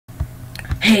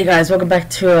Hey guys, welcome back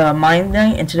to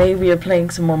Mindnight, and today we are playing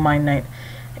some more Mindnight,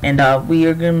 and we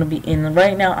are going to be in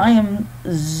right now. I am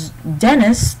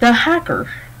Dennis the hacker.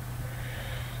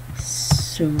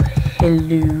 So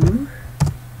hello.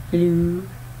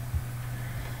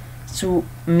 So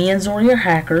me and Zori are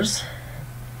hackers.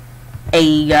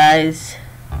 Hey guys.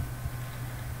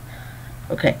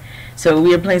 Okay, so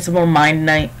we are playing some more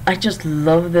Mindnight. I just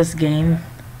love this game.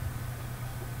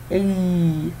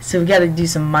 Hey, so we gotta do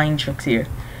some mind tricks here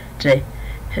today.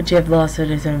 Had you have lost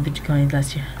 37 Bitcoin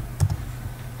last year?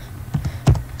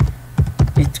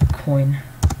 Bitcoin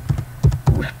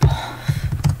ripoff.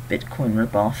 Bitcoin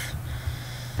ripoff.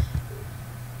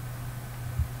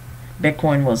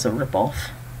 Bitcoin was a ripoff.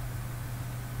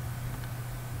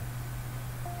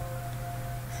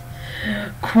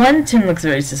 Quentin looks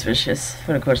very suspicious,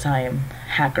 but of course I am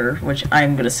hacker, which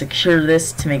I'm gonna secure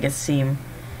this to make it seem.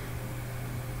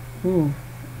 Ooh,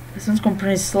 this one's going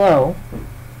pretty slow.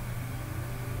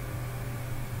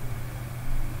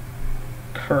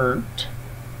 Kurt.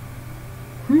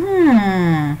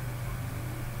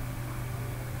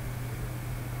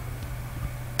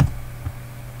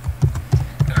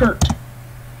 Kurt.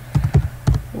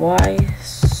 Why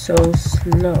so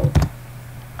slow?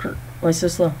 Kurt, why so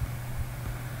slow?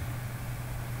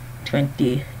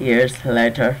 20 years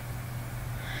later.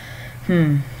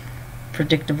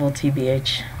 Predictable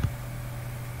TBH.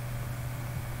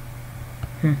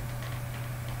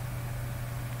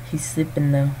 He's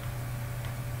sleeping though.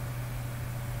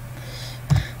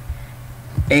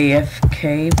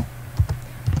 AFK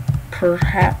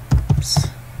perhaps.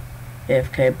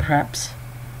 AFK perhaps.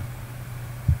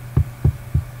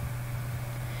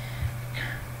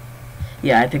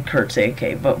 Yeah, I think Kurt's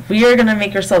AFK, but we are gonna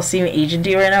make ourselves seem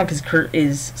agenty right now because Kurt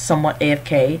is somewhat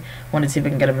AFK. Want to see if I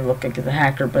can get him to look like the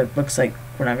hacker, but it looks like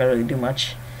we're not gonna really do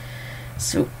much.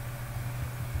 So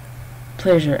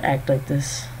players should act like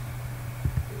this.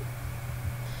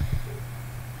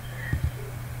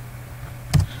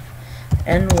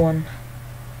 N1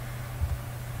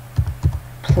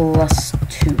 plus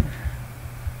 2.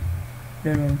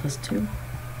 N1 plus 2.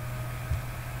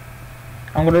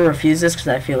 I'm going to refuse this because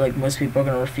I feel like most people are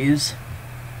going to refuse.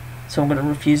 So I'm going to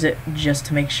refuse it just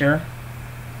to make sure.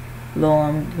 Though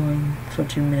I'm going for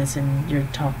 2 minutes and you're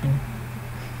talking.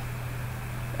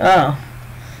 Oh.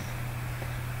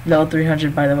 Level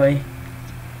 300 by the way.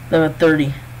 Level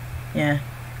 30. Yeah.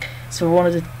 So we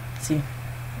wanted to see.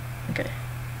 Okay.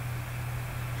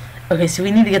 Okay, so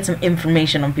we need to get some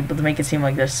information on people to make it seem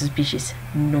like they're suspicious.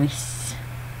 Nice.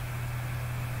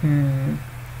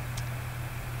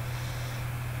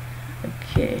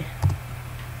 Okay.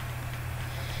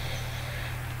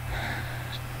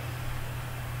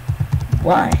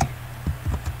 Why?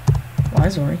 Why,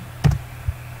 Zori?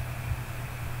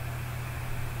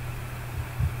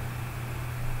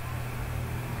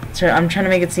 Sorry, I'm trying to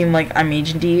make it seem like I'm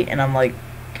Agent D, and I'm like,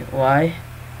 why?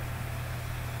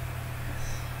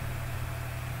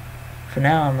 For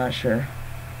now, I'm not sure.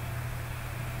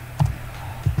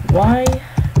 Why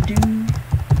do you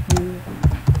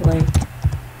like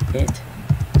it,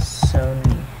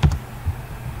 Sony?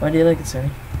 Why do you like it,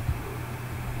 Sony?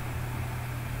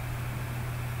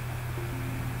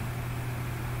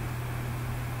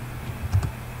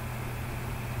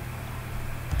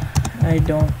 I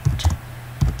don't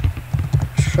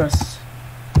trust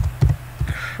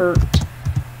Kurt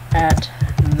at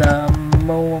the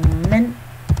moment.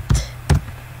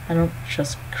 I don't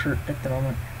trust Kurt at the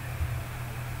moment.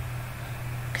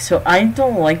 So I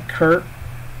don't like Kurt.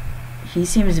 He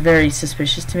seems very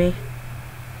suspicious to me.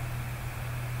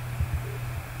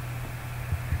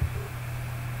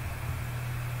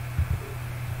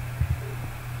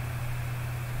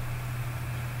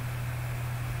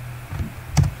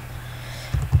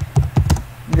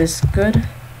 This good?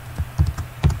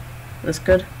 This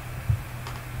good?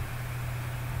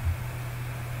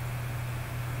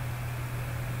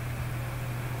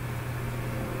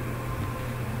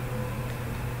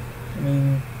 I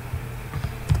mean,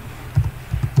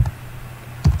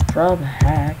 Rob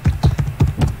hacked.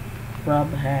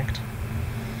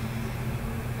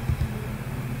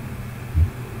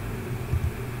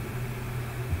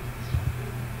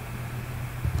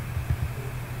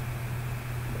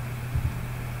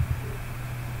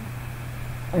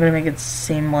 I'm gonna make it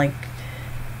seem like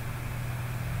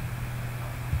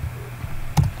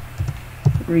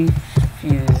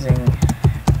refusing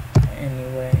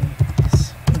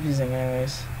anyways.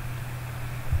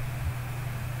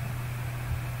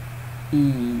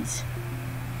 Ease.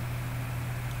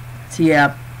 So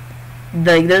yeah,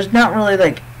 like there's not really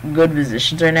like good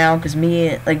positions right now because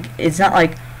me, like, it's not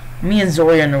like Me and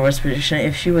Zori are in the worst position.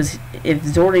 If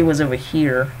Zori was over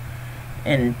here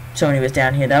and Sony was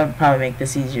down here, that would probably make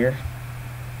this easier.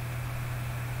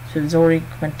 So Zori,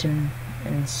 Quentin,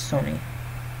 and Sony.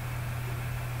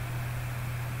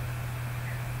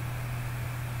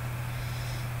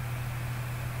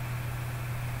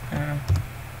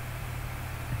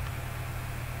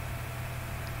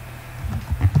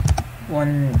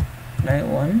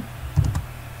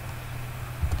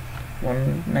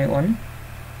 Night one.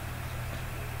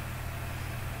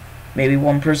 Maybe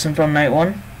one person from night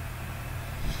one.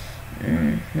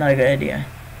 Not a good idea.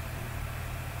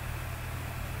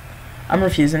 I'm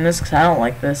refusing this because I don't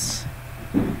like this.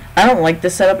 I don't like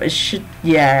this setup. It should.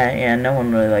 Yeah. No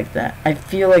one really liked that. I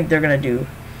feel like they're gonna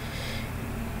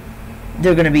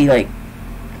be like.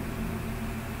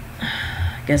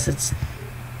 I guess it's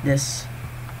this.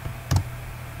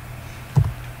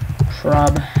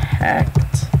 Prob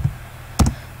hacked,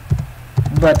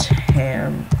 but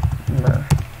hammer.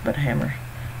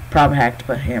 Prob hacked,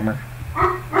 but hammer.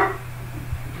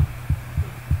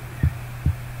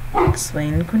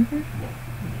 Explain, Quentin.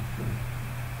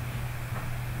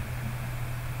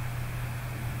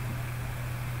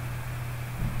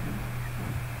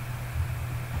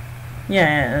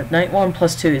 Yeah, night 1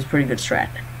 plus 2 is pretty good strat.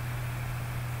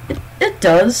 It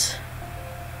does.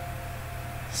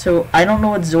 So I don't know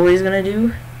what Zori's gonna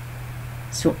do.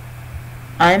 So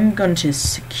I'm going to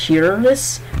secure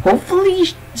this. Hopefully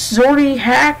Zori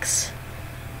hacks.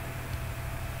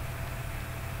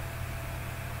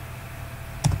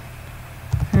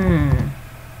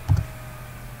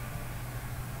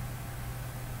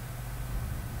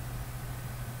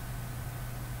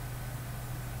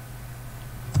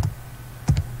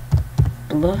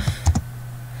 Bluff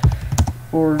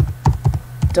or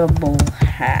double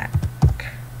hack.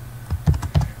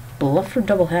 Bluff or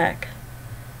double hack.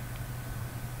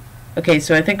 Okay,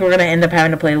 so I think we're gonna end up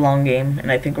having to play a long game,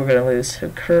 and I think we're gonna lose. So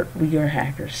Kurt, we are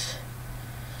hackers.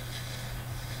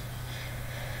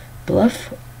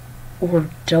 Bluff or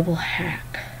double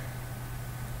hack.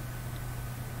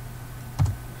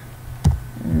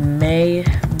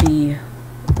 Maybe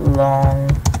long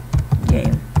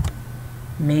game.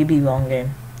 Maybe long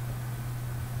game.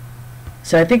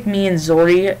 So I think me and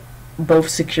Zori both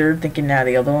secured, thinking now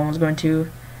the other one was going to.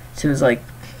 So it was like,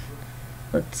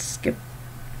 let's skip.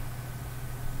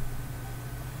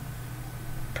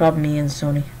 Probably me and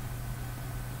Sony.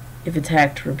 If it's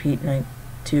hacked, repeat night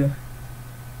 2.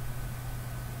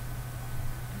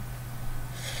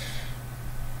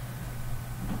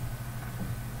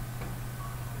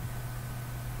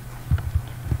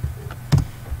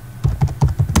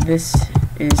 This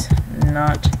is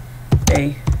not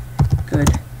a good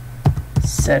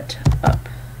setup.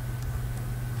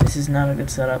 This is not a good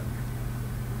setup.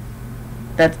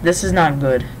 This is not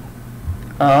good.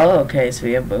 Oh, okay, so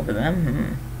we have both of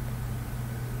them.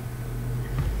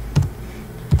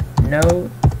 No,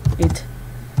 it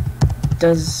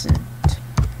doesn't.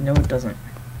 No, it doesn't.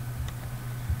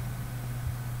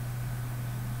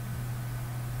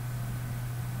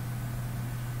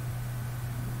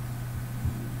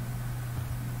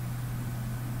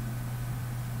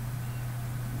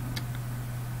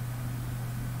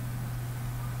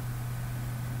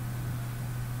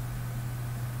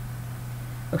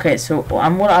 Okay, so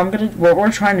what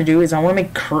we're trying to do is I want to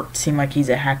make Kurt seem like he's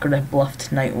a hacker that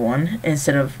bluffed night 1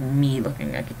 instead of me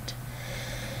looking like it.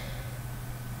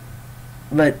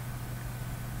 But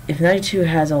if night 2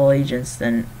 has all agents,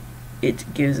 then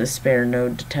it gives a spare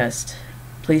node to test.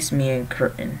 Place me and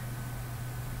Kurt in.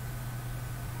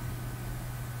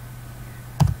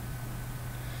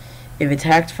 If it's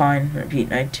hacked, fine. Repeat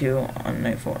night 2 on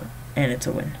night 4, and it's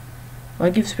a win.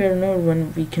 Why give spare node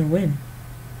when we can win?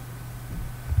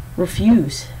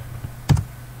 Refuse.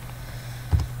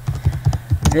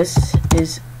 This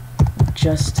is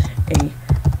just a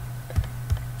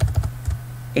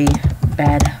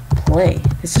bad play.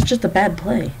 This is just a bad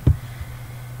play.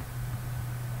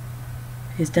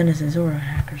 His Dennis and Zora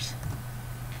hackers.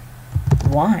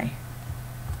 Why?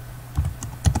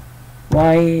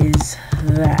 Why is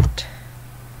that?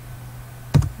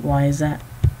 Why is that?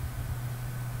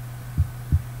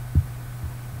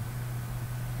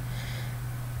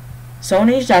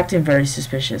 Sony's acting very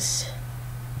suspicious.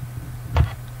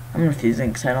 I'm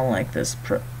refusing because I don't like this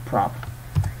prop.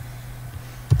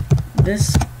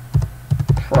 This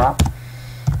prop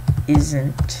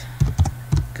isn't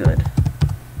good.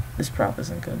 This prop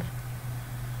isn't good.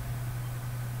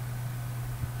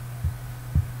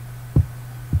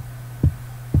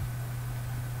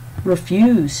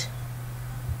 Refuse.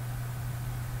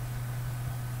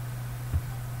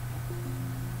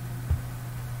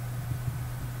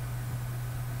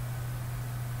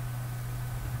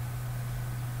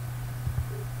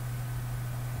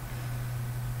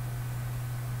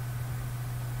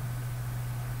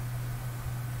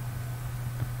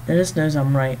 Dennis knows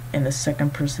I'm right, and the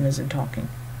second person isn't talking.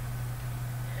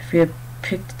 If we had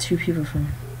picked 2 people from...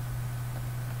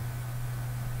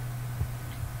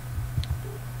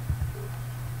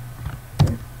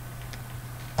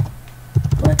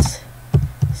 Let's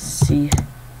see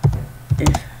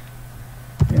if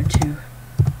no 2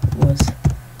 was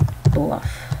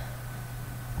bluff.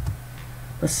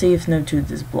 Let's see if no 2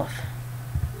 is bluff.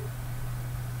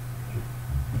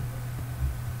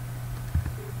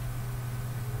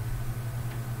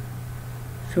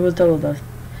 If it was double bluff,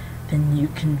 then you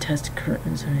can test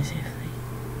curtains very safely.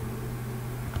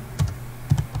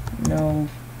 No.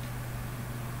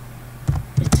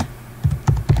 It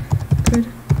could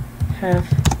have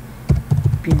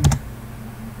been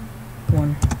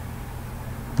one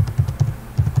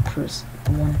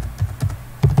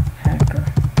hacker.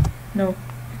 No, it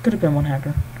could have been one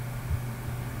hacker.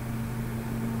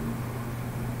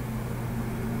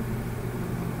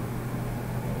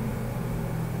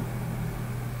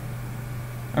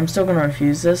 I'm still gonna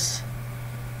refuse this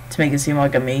to make it seem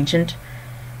like I'm agent,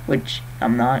 which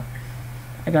I'm not.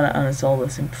 I gotta uninstall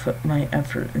this and put my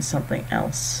effort in something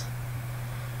else.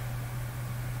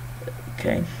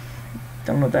 Okay.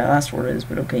 Don't know what that last word is,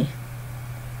 but okay.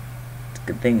 It's a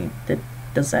good thing that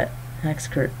does that. Next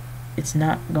Kurt. It's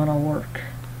not gonna work.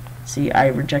 See, I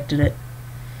rejected it.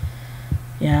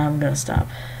 Yeah, I'm gonna stop.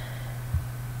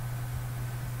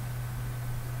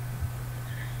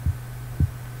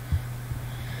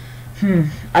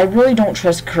 I really don't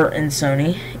trust Kurt and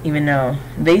Sony, even though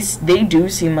they do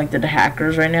seem like the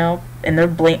hackers right now, and they're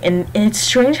and it's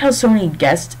strange how Sony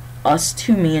guessed us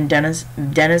two, me and Dennis,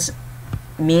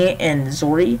 me and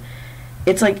Zori.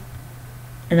 It's like,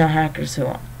 you're not hackers,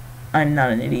 so I'm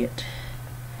not an idiot.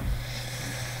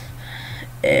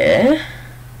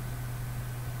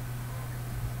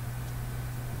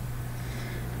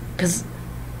 Because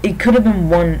it could have been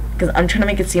one, because I'm trying to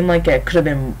make it seem like it could have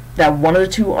been that one of the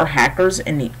 2 are hackers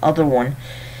and the other one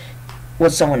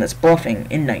was someone that's bluffing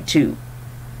in night 2.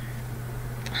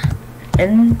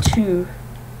 N2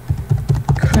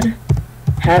 could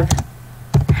have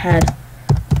had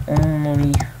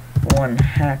only one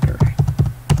hacker.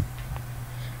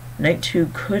 Night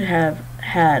 2 could have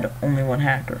had only one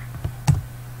hacker.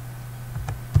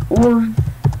 Or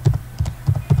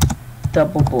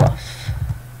double bluff.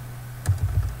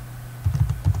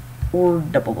 Or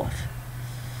double bluff.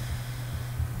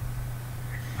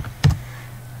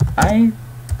 I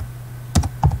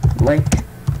like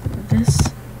this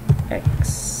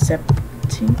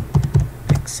accepting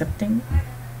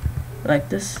like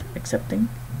this accepting.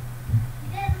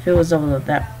 If it was double,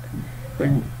 that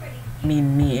would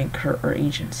mean me and Kurt are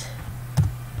agents.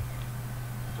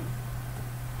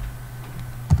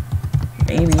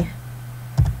 Maybe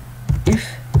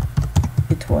if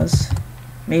it was.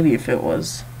 Maybe if it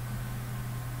was.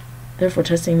 Therefore,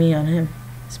 testing me on him.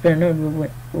 Spare node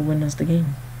will win us the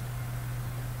game.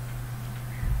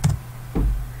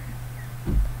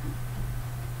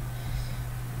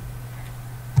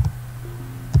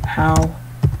 How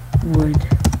would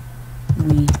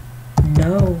we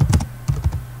know,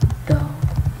 though?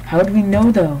 How would we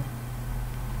know, though?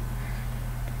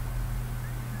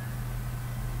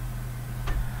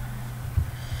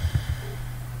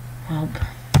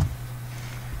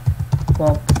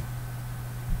 Well,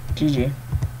 GG.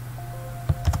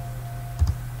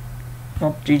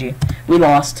 Well, GG. We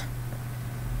lost.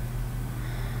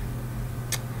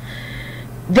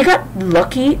 They got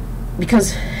lucky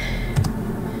because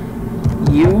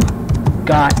you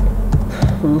got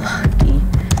lucky.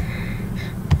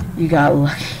 You got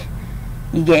lucky.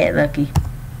 You get lucky.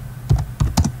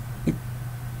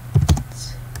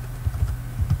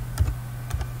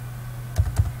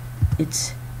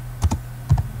 It's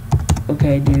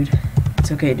okay, dude.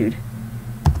 It's okay, dude.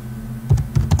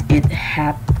 It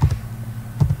happens.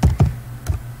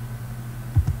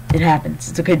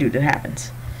 It's okay, dude. It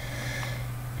happens.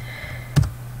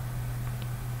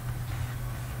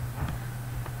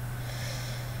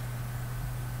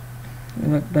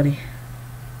 Look, buddy.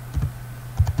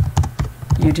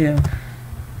 You too.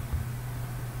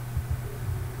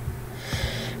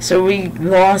 So we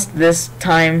lost this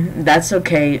time. That's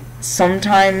okay.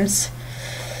 Sometimes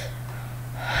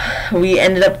we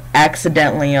ended up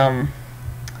accidentally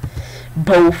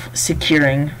both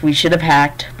securing. We should have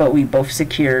hacked, but we both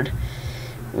secured,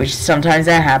 which sometimes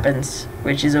that happens,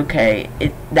 which is okay.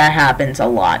 That happens a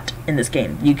lot in this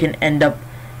game. You can end up,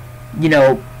 you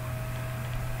know,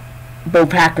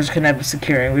 both hackers can end up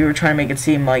securing. We were trying to make it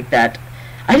seem like that.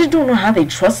 I just don't know how they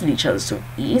trusted each other so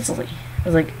easily. I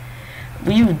was like,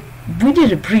 we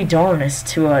did a pretty darnest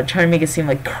to try to make it seem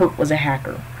like Kurt was a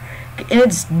hacker. And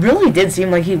it really did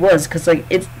seem like he was, because like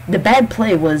the bad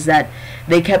play was that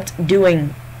they kept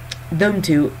doing them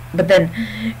two, but then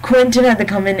Quentin had to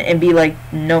come in and be like,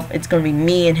 nope, it's gonna be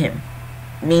me and him.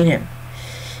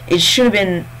 It should have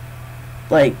been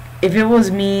like, if it was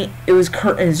me, it was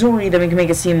Kurt and Zuri, then we can make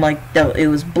it seem like that it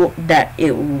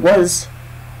was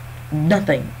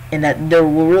nothing, and that there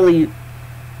really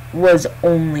was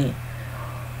only,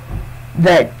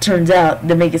 that turns out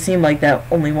to make it seem like that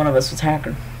only one of us was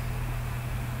hacker.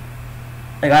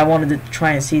 Like, I wanted to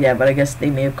try and see that, but I guess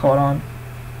they may have caught on.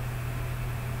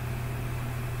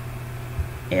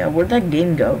 Yeah, where'd that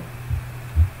game go?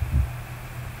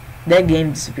 That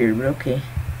game disappeared, but okay.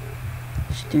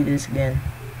 Let's do this again.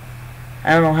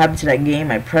 I don't know what happened to that game.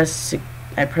 I pressed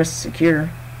secure,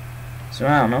 so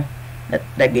I don't know.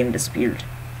 That game disappeared.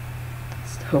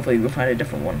 So hopefully we'll find a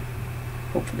different one.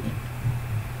 Hopefully.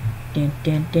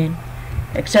 Dun.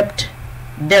 Accept.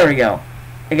 There we go.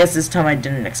 I guess this time I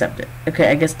didn't accept it. Okay,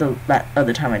 I guess that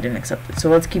other time I didn't accept it. So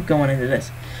let's keep going into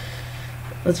this.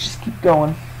 Let's just keep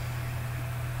going.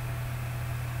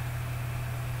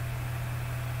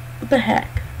 What the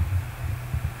heck?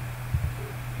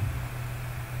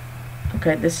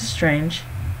 Okay, this is strange.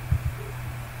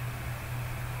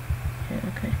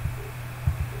 Okay.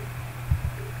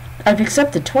 I've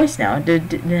accepted twice now.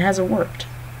 It hasn't worked.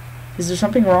 Is there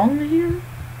something wrong here?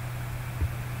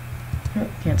 No,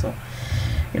 cancel.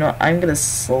 You know what, I'm gonna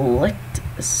select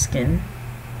a skin.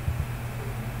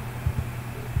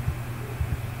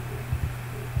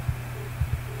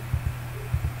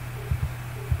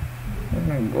 I'm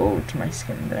gonna go over to my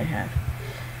skin that I have.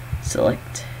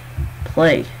 Select.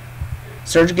 Play.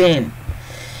 Search game.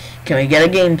 Can we get a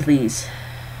game, please?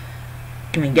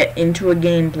 Can we get into a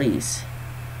game, please?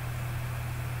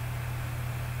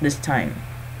 This time.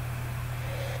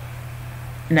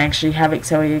 And actually have it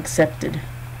so I accepted.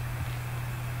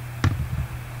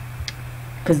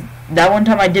 Because that one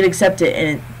time I did accept it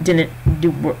and it didn't do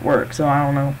work, so I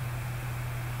don't know.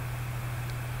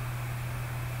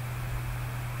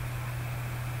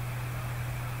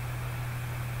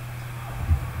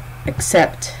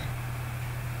 Accept.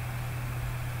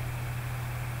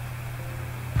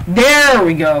 There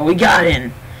we go. We got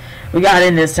in. We got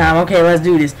in this time. Okay, let's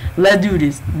do this. Let's do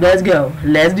this. Let's go.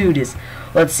 Let's do this.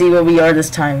 Let's see where we are this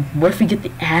time. What if we get the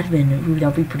admin? Ooh,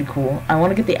 that'll be pretty cool. I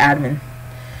want to get the admin.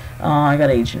 Oh, I got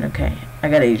agent. Okay, I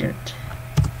got agent.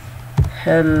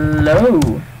 Hello.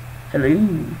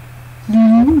 Hello.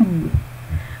 Hello.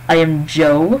 I am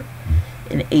Joe,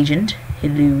 an agent.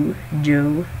 Hello,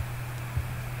 Joe.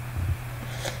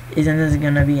 Isn't this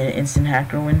gonna be an instant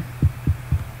hacker win?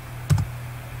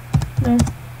 No.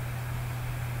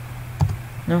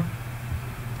 No.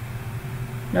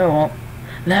 No, it won't.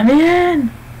 Let me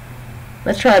in!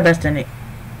 Let's try our best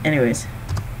anyways.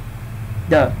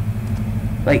 Duh.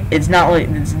 Like, it's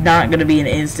not gonna be an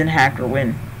instant hacker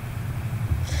win.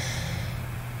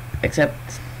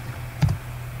 Except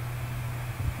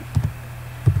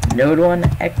Node 1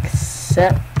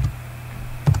 accept.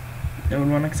 Node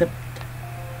 1 accept.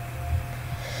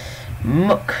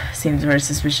 Mook seems very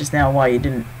suspicious now. Why you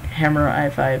didn't hammer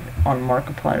I5 on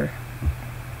Markiplier?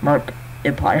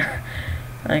 Markiplier.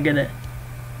 I get it.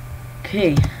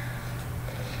 Okay.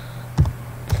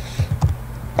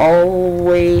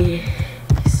 Always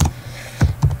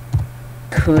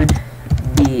could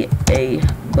be a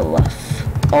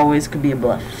bluff. Always could be a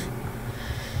bluff.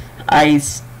 I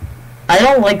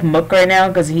don't like Mook right now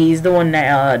because he's the one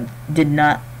that did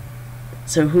not.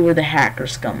 So who are the hacker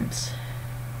scums?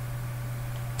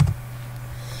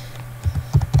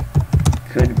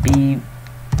 Could be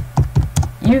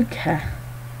you,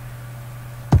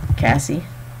 Cassie.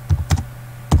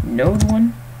 Node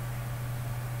 1.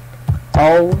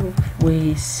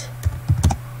 Always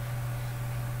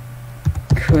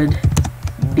could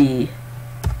be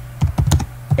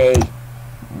a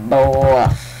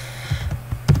bluff.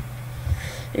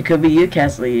 It could be you,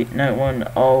 Cassie. Node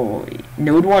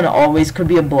 1 always could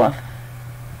be a bluff.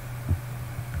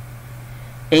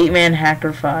 8-man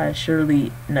hacker 5.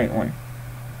 Surely Night 1.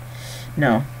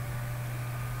 No.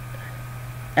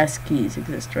 S keys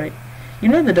exist, right? You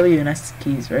know the W and S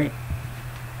keys, right?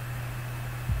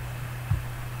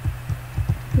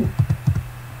 Ooh.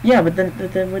 Yeah, but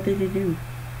then what did he do?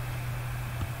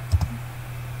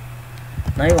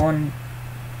 Night 1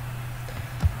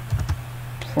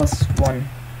 plus 1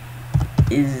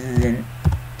 isn't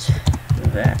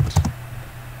that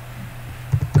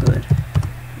good.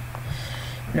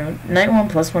 No, Night 1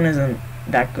 plus 1 isn't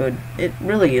that good. It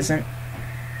really isn't.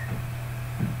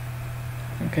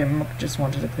 Okay, Mook just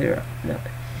wanted to clear up. No.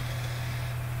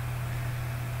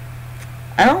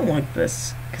 I don't like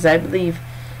this, because I believe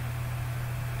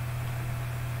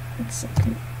It's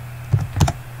okay.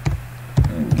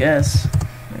 I guess.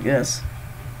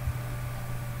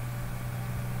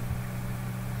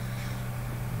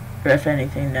 Or if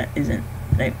anything, that isn't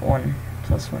night 1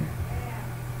 plus 1.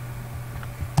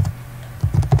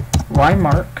 Why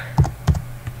mark?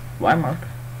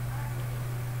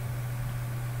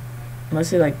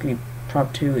 Mostly like the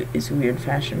prop 2 is weird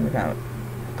fashion without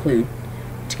clue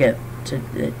to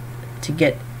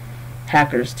get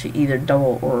hackers to either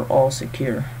double or all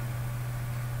secure.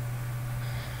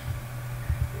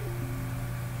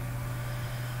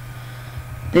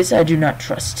 This I do not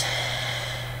trust.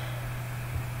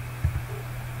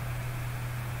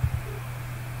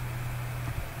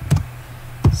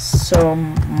 So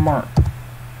mark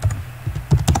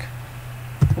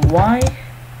y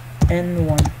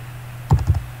n1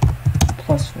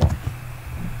 plus 1.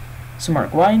 So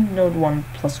mark y node 1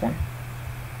 plus 1.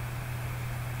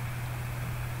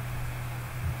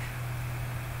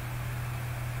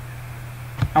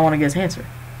 I want to get his answer.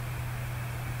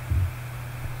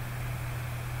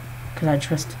 Because I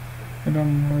trust the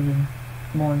norm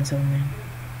more than 7 man.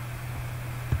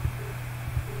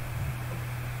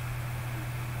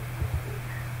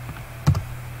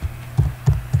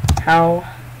 How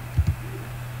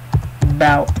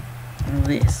about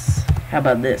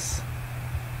this?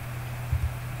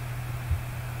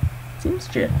 Seems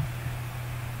chill.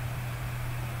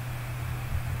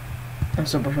 I'm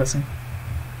so professing.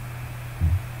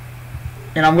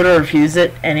 And I'm gonna refuse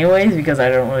it anyways because I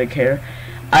don't really care.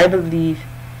 I really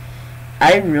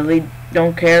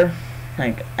don't care.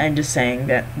 Like, I'm just saying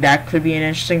that could be an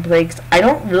interesting play. Cause I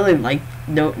don't really like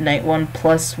night 1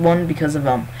 plus 1 because of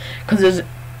because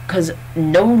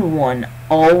node 1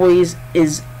 always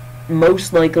is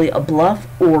most likely a bluff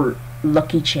or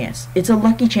lucky chance. It's a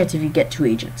lucky chance if you get 2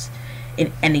 agents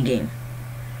in any game.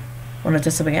 Want to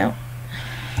test something out?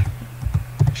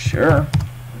 Sure.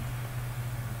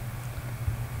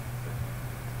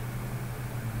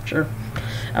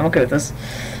 I'm okay with this.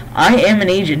 I am an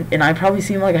agent, and I probably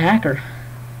seem like a hacker.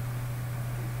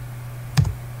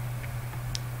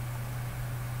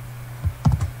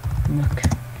 Look.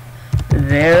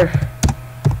 There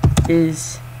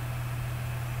is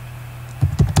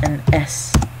an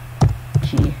S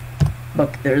key.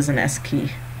 Look, there's an S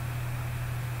key.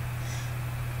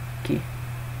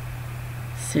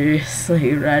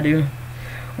 Seriously, Radu.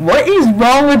 What is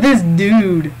wrong with this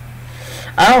dude?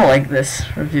 I don't like this.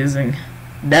 Refusing.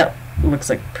 That looks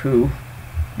like poo.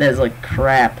 That is like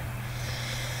crap.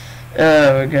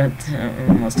 Oh, we got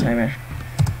almost timer.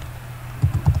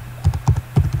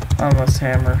 Almost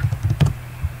hammer.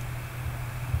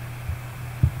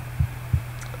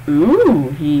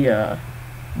 Ooh,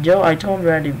 Joe, I told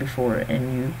Radu before,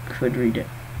 and you could read it.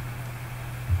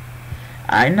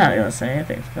 I'm not gonna say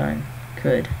anything. Fine.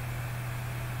 Could.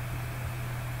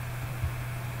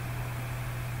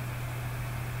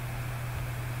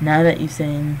 Now that you're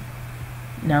saying,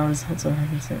 now it's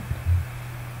 100%.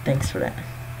 Thanks for that.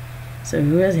 So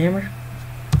who has hammer?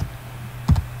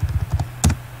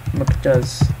 Mook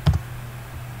does.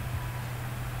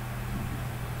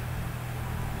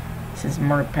 This is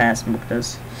Mark pass. Mook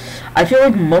does. I feel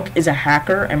like Mook is a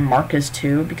hacker and Mark is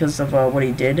too because of what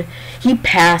he did. He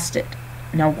passed it.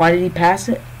 Now why did he pass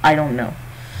it? I don't know.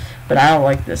 But I don't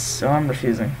like this, so I'm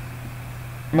refusing.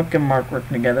 Mook and Mark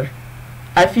working together.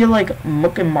 I feel like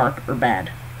Mook and Mark are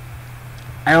bad.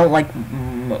 I don't like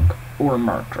Mook or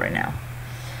Mark right now.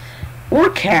 Or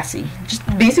Cassie. Just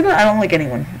basically, I don't like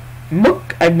anyone.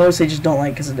 Mook, I mostly just don't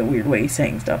like because of the weird way he's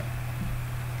saying stuff.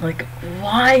 Like,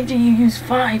 why do you use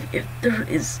 5 if there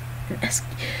is an S?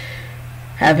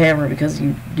 Have hammer because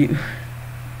you do.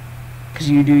 Because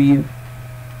you do you.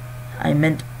 I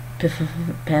meant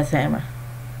pass hammer.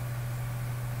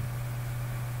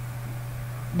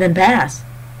 Then pass.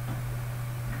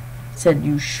 Said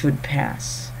you should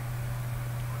pass.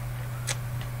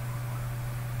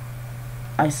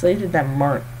 I stated that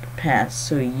Mark passed,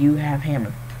 so you have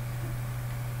hammer.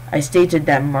 I stated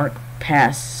that Mark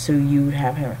passed, so you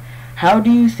have hammer. How do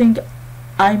you think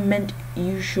I meant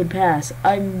you should pass?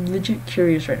 I'm legit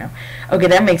curious right now. Okay,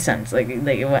 that makes sense. Like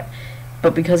what?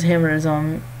 But because hammer is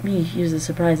on me, here's a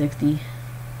surprise XD.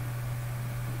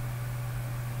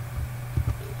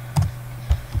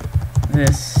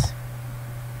 This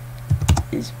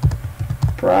is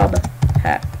prob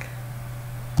hack.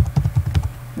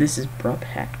 This is prob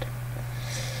hacked.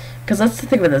 Because let's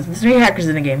think about this. There's 3 hackers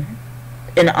in the game.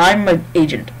 And I'm an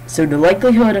agent. So the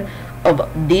likelihood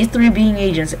of these 3 being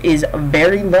agents is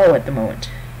very low at the moment.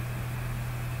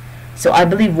 So I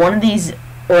believe one of these,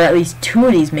 or at least 2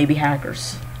 of these, may be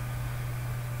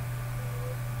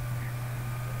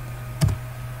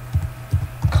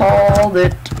Called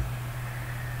it.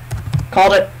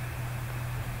 Called it.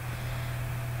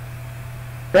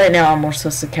 Right now, I'm more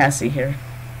sus to Cassie here.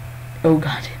 Oh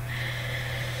god.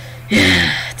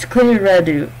 Yeah, it's clear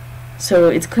Radu. So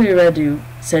it's clear Radu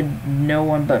said no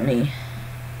one but me.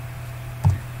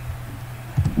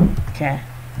 Okay.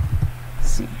 Let's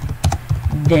see.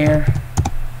 There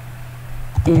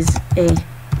is a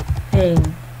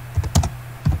thing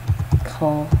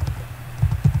called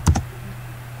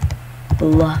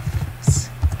bluffs.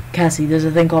 Cassie, there's a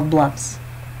thing called bluffs.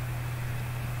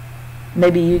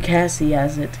 Maybe you, Cassie,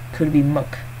 as it could be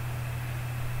Mook.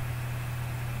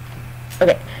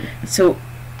 Okay, so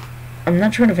I'm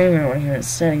not trying to favor anyone here. It's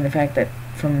stating the fact that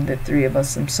from the three of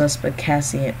us, I'm suspect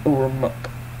Cassie or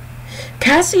Mook.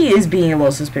 Cassie is being a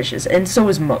little suspicious, and so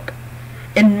is Mook.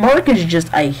 And Mark is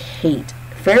just, I hate.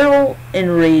 Farrell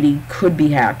and Rady could be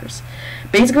hackers.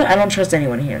 Basically, I don't trust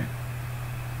anyone here.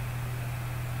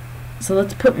 So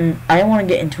let's put, I want to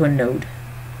get into a node.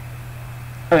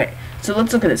 Okay, so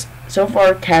let's look at this. So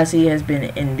far, Cassie has been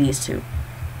in these two.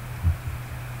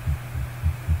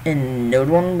 And node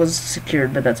 1 was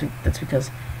secured, but that's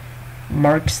because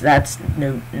Mark's, that's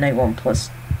node night 1 plus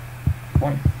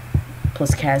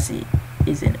Cassie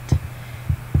is in it.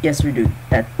 Yes, we do.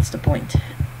 That's the point.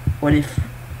 What if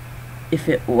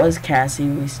it was Cassie,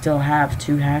 we still have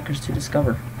 2 hackers to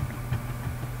discover.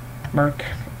 Mark.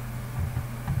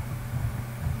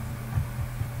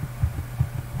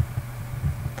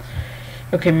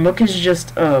 Okay, Mook is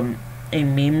just a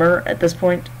memer at this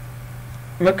point.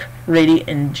 Mook, Rady,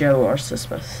 and Joe are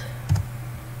suspects.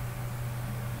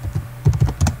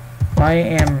 Why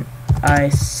am I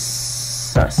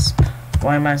susp?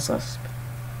 Why am I susp?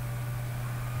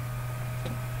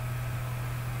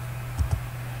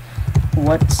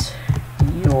 What's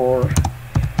your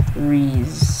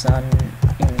reasoning?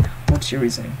 What's your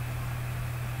reasoning?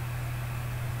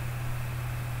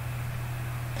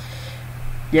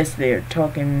 Yes, they are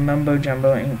talking mumbo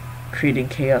jumbo and creating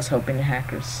chaos, helping the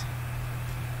hackers.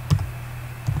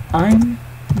 I'm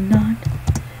not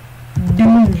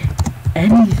doing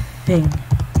anything.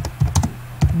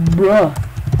 Bruh.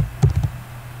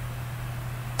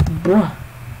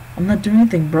 I'm not doing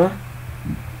anything, bruh.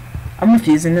 I'm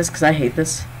refusing this because I hate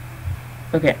this.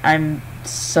 Okay, I'm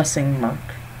sussing Mark.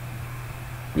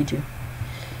 Me too.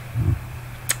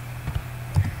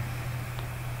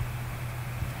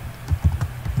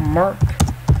 Mark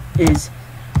is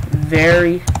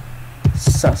very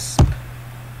sus.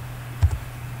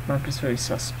 Mark is very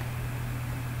sus.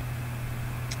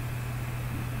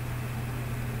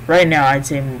 Right now, I'd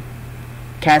say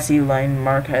Cassie, Line,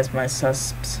 Mark has my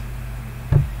susps.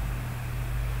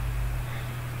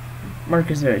 Mark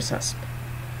is very sus.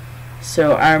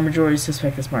 So our majority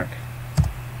suspect is Mark.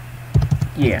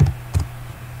 Yeah.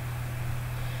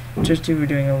 Just two were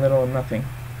doing a little of nothing.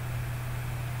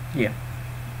 Yeah.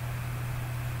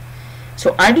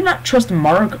 So I do not trust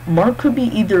Mark. Mark could be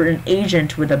either an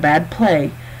agent with a bad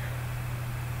play,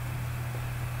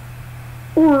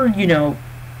 or, you know,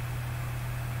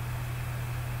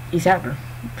 he's hacker.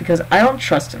 Because I don't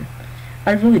trust him.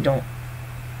 I really don't.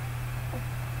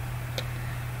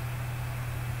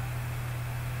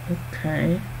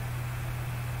 Okay.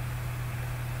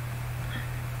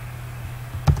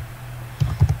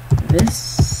 This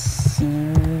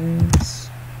seems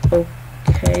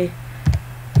okay,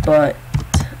 but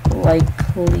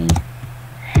likely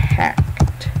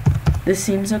hacked. This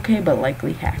seems okay, but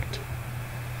likely hacked.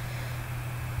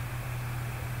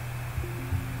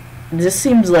 This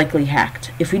seems likely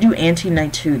hacked. If we do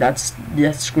anti-night 2, that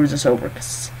screws us over.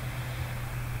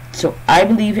 So I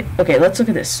believe. Okay, let's look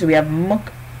at this. So we have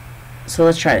Mook. So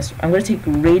let's try this. I'm going to take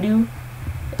Radu,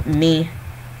 me,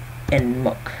 and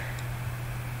Mook.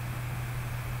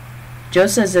 Joe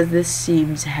says that this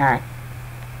seems hacked.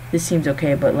 This seems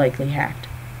okay, but likely hacked.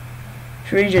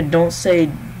 Agent, don't say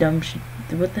dumb shit.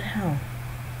 What the hell?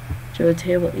 Joe, a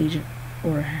table agent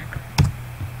or a hacker.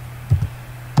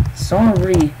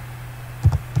 Sorry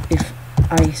if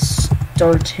I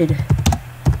started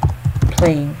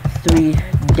playing 3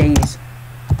 days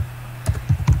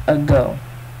ago.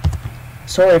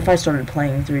 Sorry if I started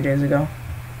playing 3 days ago.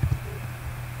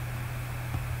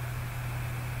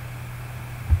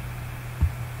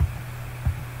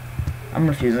 I'm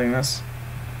refusing this.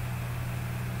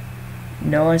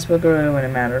 No, I spoke earlier when it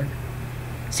mattered.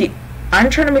 See, I'm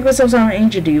trying to make myself sound an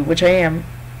agent to you, which I am.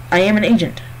 I am an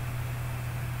agent.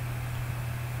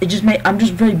 It just I'm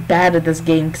just very bad at this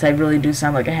game because I really do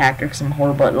sound like a hacker because I'm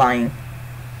horrible at lying.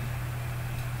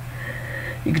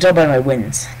 You can tell by my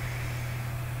wins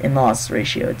and loss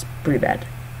ratio. It's pretty bad.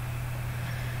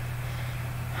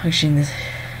 Actually,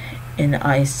 and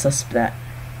I susp that.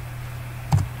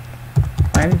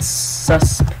 I'm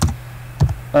susp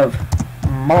of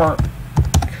Mark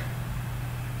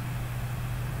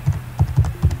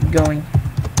going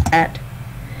at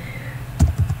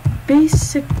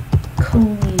basically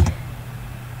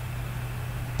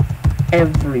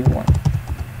everyone.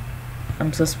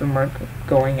 I'm susp of Mark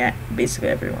going at basically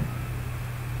everyone.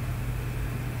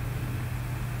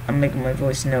 I'm making my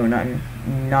voice known. I'm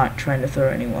not trying to throw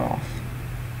anyone off.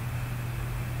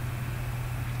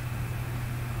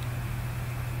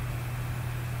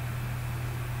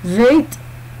 Wait!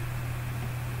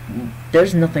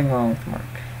 There's nothing wrong with Mark.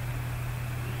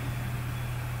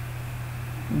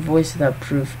 Voice without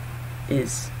proof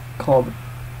is called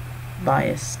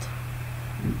biased.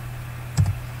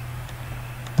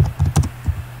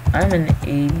 I'm an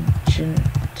agent,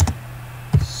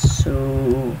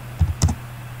 so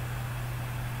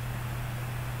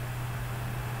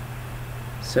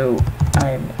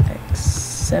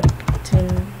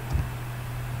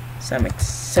I'm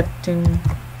accepting.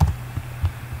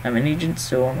 I'm an agent,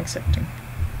 so I'm accepting.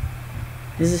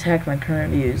 This is hacked. My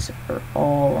current views are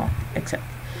all wrong. Accept.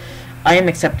 I am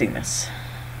accepting this.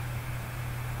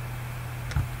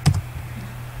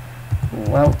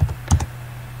 Well,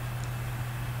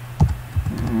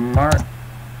 Mark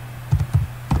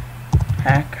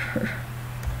hacker.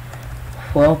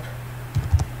 Well,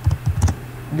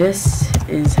 this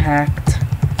is hacked.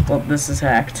 Well, this is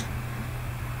hacked.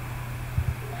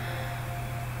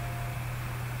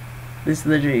 This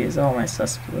literally is all my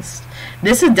sus list.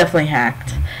 This is definitely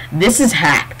hacked. This is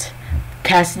hacked.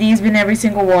 Cassidy has been every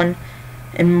single one,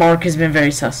 and Mark has been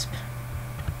very sus.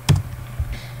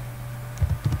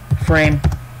 Frame.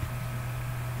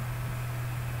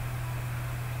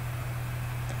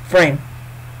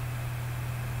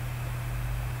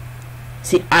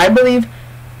 See, I believe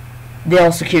they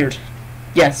all secured.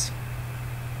 Yes.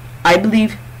 I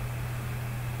believe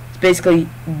it's basically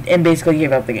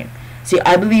gave up the game. See,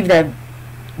 I believe that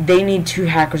they need 2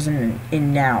 hackers in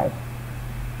now.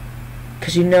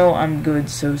 Cause you know I'm good,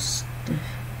 so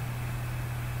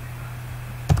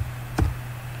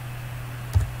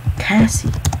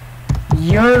Cassie,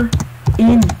 you're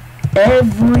in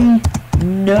every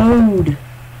node.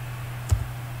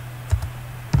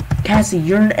 Cassie,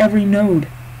 you're in every node.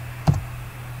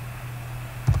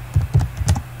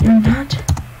 You're not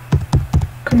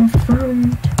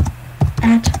confirmed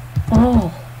at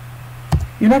all.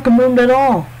 You're not confirmed at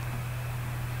all.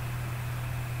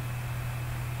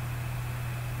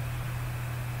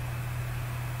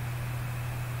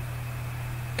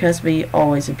 Cassie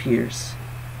always appears.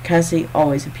 Cassie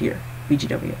always appear.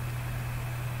 BGW.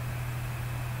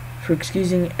 For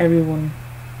excusing everyone.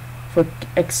 For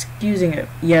excusing it.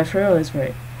 Yeah, Farrell is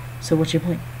right. So what's your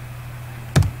point?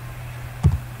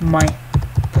 My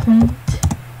point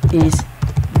is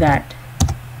that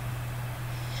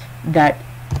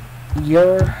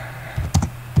you're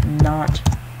not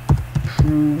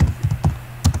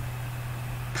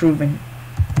proven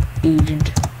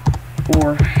agent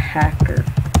or hacker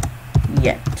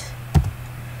yet.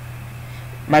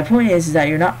 My point is that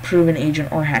you're not proven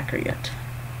agent or hacker yet.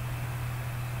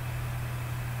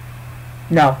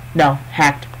 No,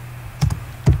 hacked.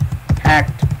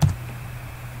 Hacked.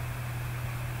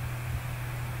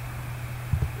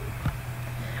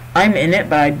 I'm in it,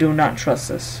 but I do not trust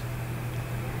this.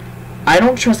 I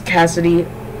don't trust Cassidy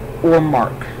or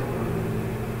Mark.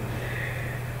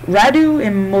 Radu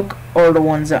and Mook are the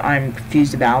ones that I'm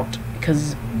confused about,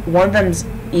 because one of them's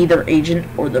either agent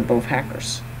or they're both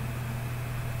hackers.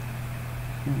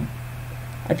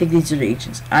 I think these are the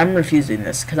agents. I'm refusing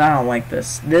this because I don't like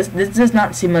this. This does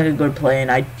not seem like a good play, and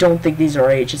I don't think these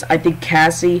are agents. I think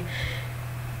Cassie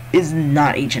is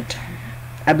not agent.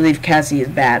 I believe Cassie is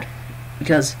bad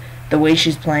because the way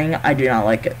she's playing, I do not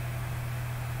like it.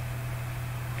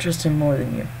 Trust him more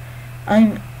than you.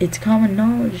 It's common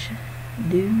knowledge,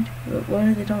 dude. What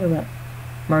are they talking about?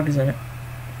 Mark is in it.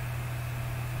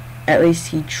 At least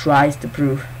he tries to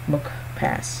prove Mook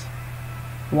pass.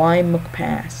 Why Mook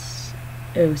pass?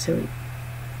 Oh, silly.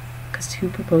 Because who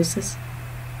proposed this?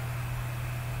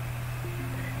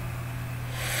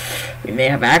 We may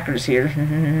have actors here.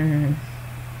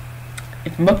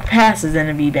 If Mook passes, then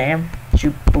it'd be bam.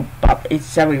 Shoot, boop, bop. It's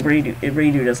sadly redo.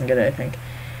 Redo doesn't get it, I think.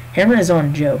 Hammer is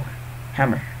on Joe.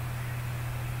 Hammer.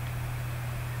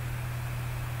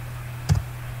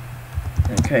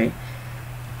 Okay.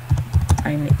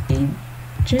 I'm an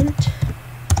agent.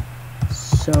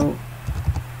 So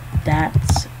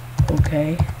that's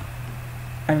okay.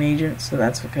 I'm agent, so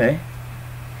that's okay.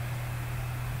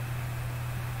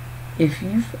 If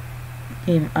you've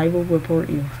game, I will report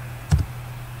you.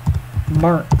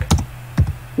 Mark.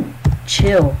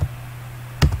 Chill.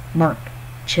 Mark.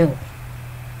 Chill.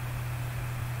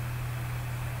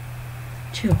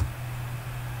 Chill.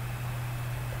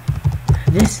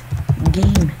 This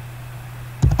game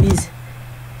is...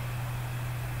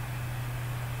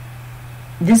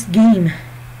 This game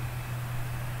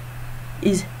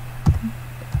is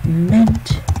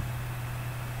meant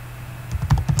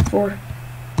for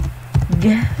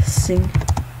guessing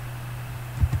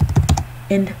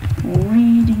and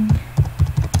reading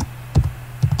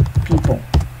people.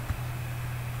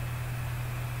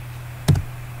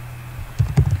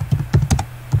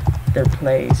 Their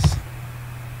plays.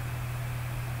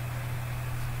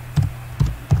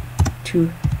 To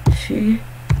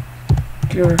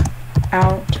figure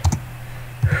out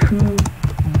who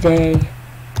they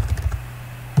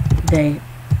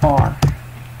are.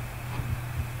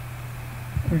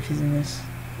 Which is in this.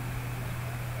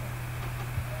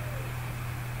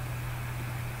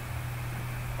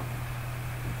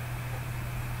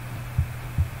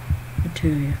 The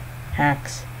two of you.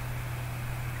 Hacks.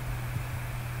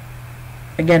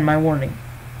 Again, my warning.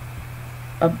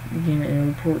 Up again a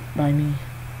report by me.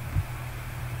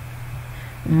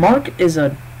 Mark is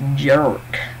a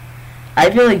jerk. I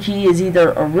feel like he is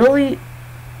either a really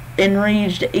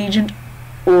enraged agent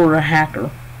or a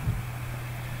hacker.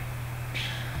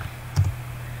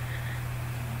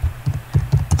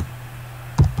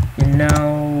 You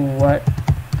know what?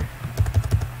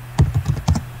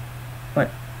 What?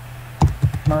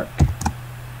 Mark,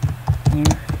 you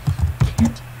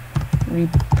can't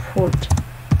report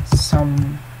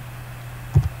someone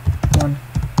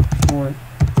for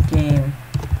game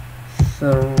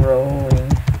throwing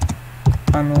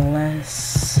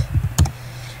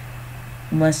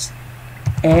unless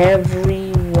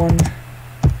everyone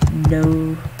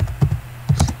knows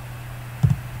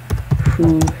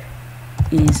who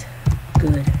is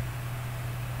good.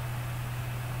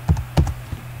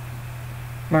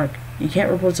 Mark, you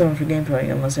can't report someone for game throwing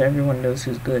unless everyone knows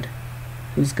who's good.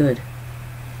 Who's good?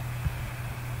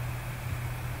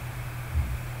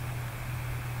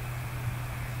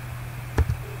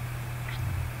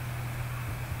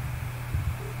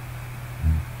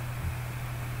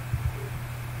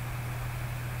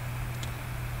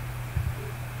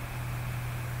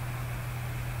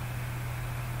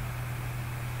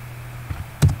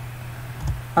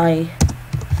 I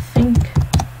think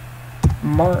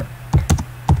Mark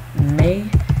may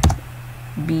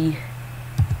be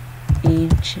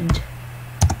agent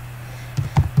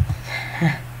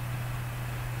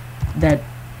that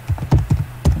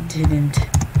didn't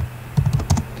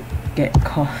get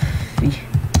coffee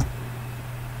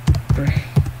break.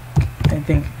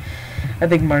 I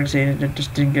think Mark's agent that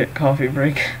just didn't get coffee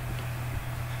break.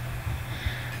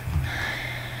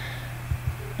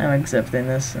 I'm accepting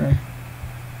this.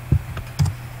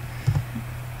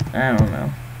 I don't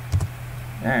know.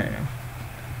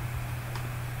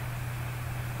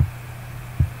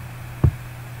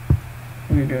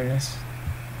 We're doing this.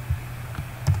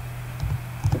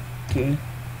 Okay.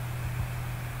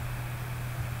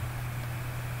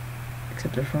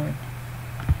 Except they're throwing.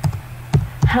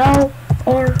 How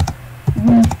are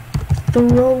we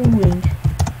throwing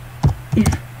if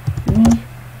we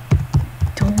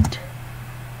don't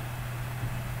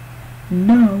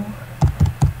know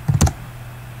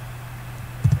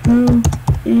who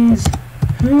is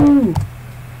who?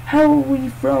 How are we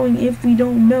throwing if we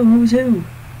don't know who's who?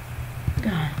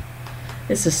 God,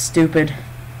 this is stupid.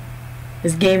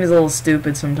 This game is a little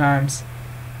stupid sometimes.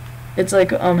 It's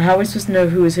like, how are we supposed to know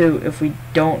who is who if we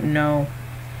don't know?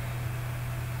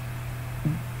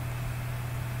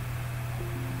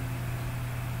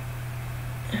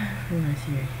 For my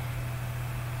theory.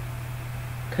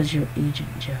 'Cause you're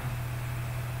Agent Joe.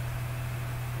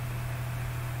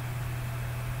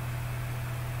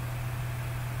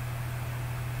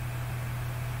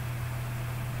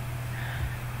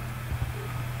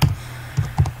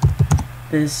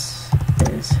 This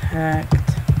is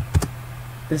hacked.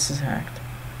 This is hacked.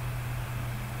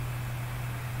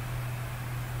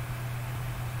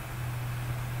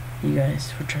 You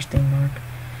guys, for trusting Mark.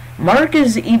 Mark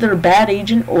is either bad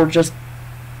agent or just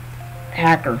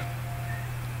hacker.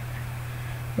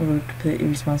 Or completely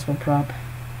irresponsible prop.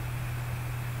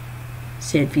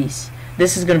 Sad piece.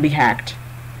 This is gonna be hacked.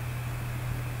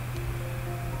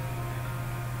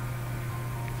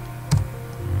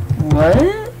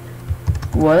 What?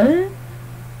 What?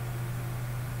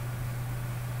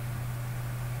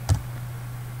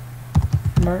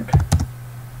 Mark,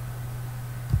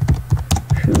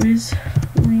 who is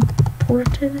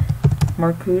reported?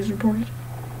 Mark, who is reported?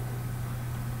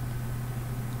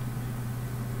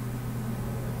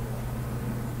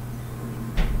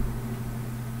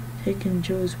 Taking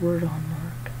Joe's word on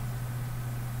Mark.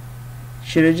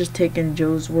 Should have just taken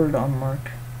Joe's word on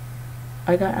Mark.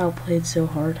 I got outplayed so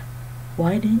hard.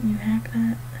 Why didn't you hack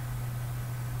that?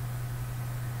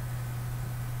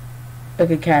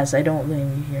 Okay, Cass, I don't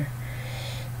blame you here.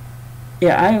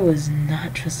 Yeah, I was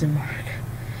not trusting Mark.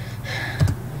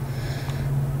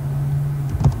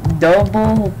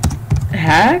 Double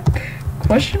hack?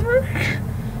 Question mark?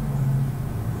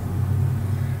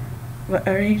 What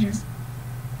are you just...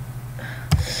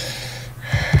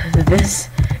 This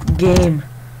game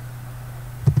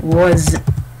was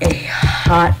a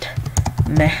hot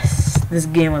mess. This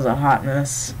game was a hot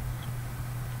mess.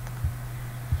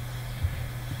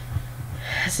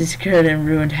 This created and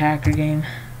ruined hacker game.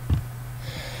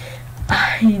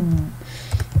 I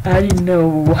didn't know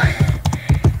what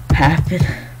happened.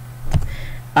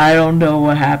 I don't know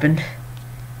what happened.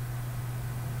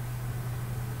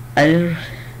 I didn't.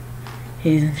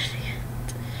 He's an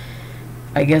idiot.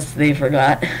 I guess they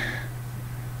forgot.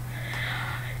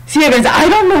 See, guys, I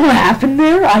don't know what happened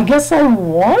there. I guess I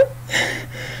won,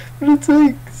 but it's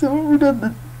like someone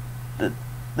forgot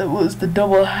that was the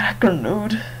double hacker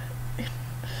node.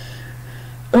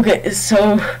 Okay,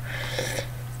 so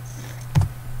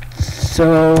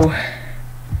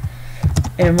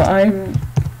am I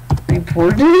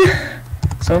reported?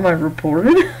 So am I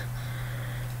reported?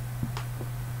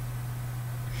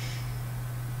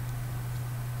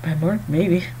 By Mark,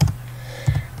 maybe.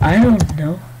 I don't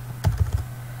know.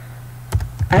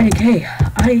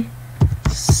 I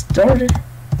started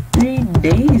 3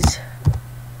 days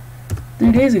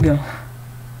ago.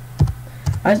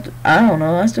 I don't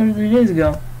know. I started 3 days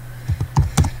ago.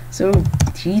 So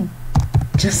he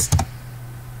just,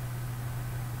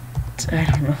 I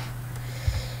don't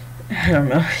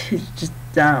know. It's just,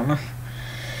 I don't know.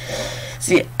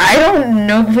 See, I don't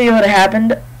know completely what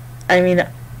happened. I mean,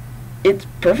 it's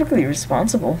perfectly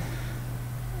responsible.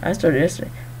 I started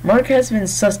yesterday. Mark has been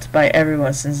sussed by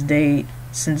everyone since day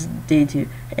 2,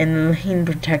 and Lane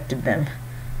protected them.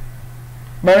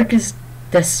 Mark is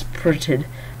desperated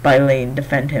by Lane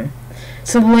defend him.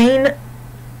 So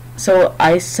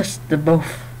I sussed the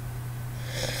both.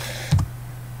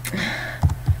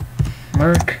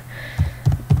 Mark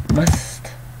must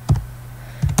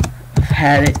have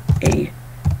had a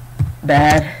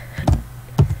bad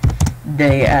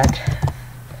day at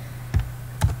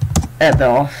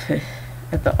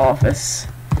the office.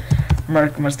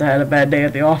 Mark must have had a bad day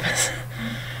at the office.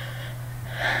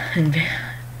 And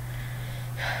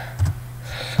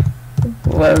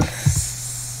we'll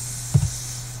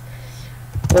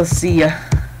see ya.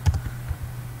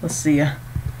 See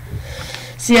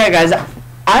ya, guys.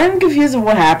 I'm confused with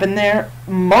what happened there.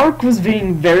 Mark was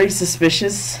being very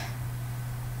suspicious.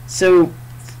 So,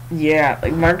 yeah,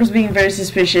 like Mark was being very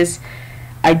suspicious.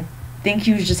 I think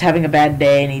he was just having a bad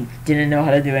day and he didn't know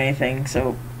how to do anything.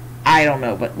 So, I don't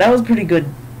know, but that was a pretty good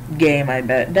game. I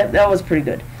bet that was pretty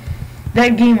good.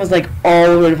 That game was like all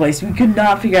over the place. We could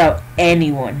not figure out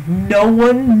anyone. No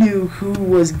one knew who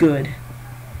was good.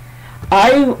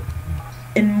 And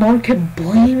Mark kept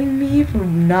blaming me for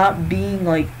not being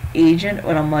like agent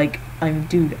when I'm like, I'm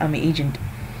agent.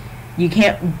 You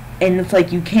can't, and it's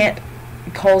like you can't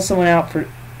call someone out for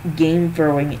game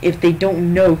throwing if they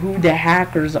don't know who the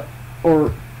hackers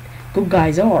or good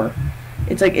guys are.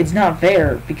 It's like, it's not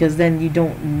fair, because then you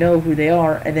don't know who they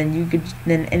are, and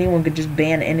then anyone could just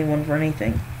ban anyone for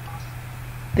anything.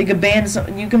 They could ban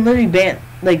you can literally ban,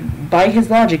 like, by his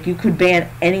logic, you could ban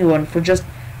anyone for just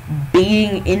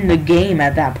being in the game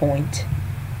at that point.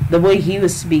 The way he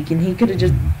was speaking, you could have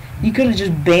just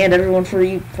banned everyone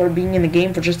for being in the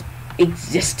game for just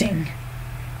existing.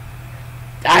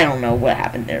 I don't know what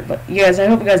happened there, but you guys, I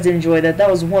hope you guys did enjoy that. That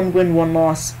was 1 win, 1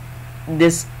 loss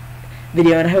this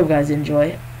video, and I hope you guys did enjoy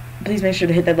it. Please make sure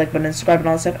to hit that like button and subscribe and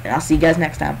all that stuff, and I'll see you guys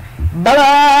next time. Bye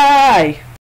bye.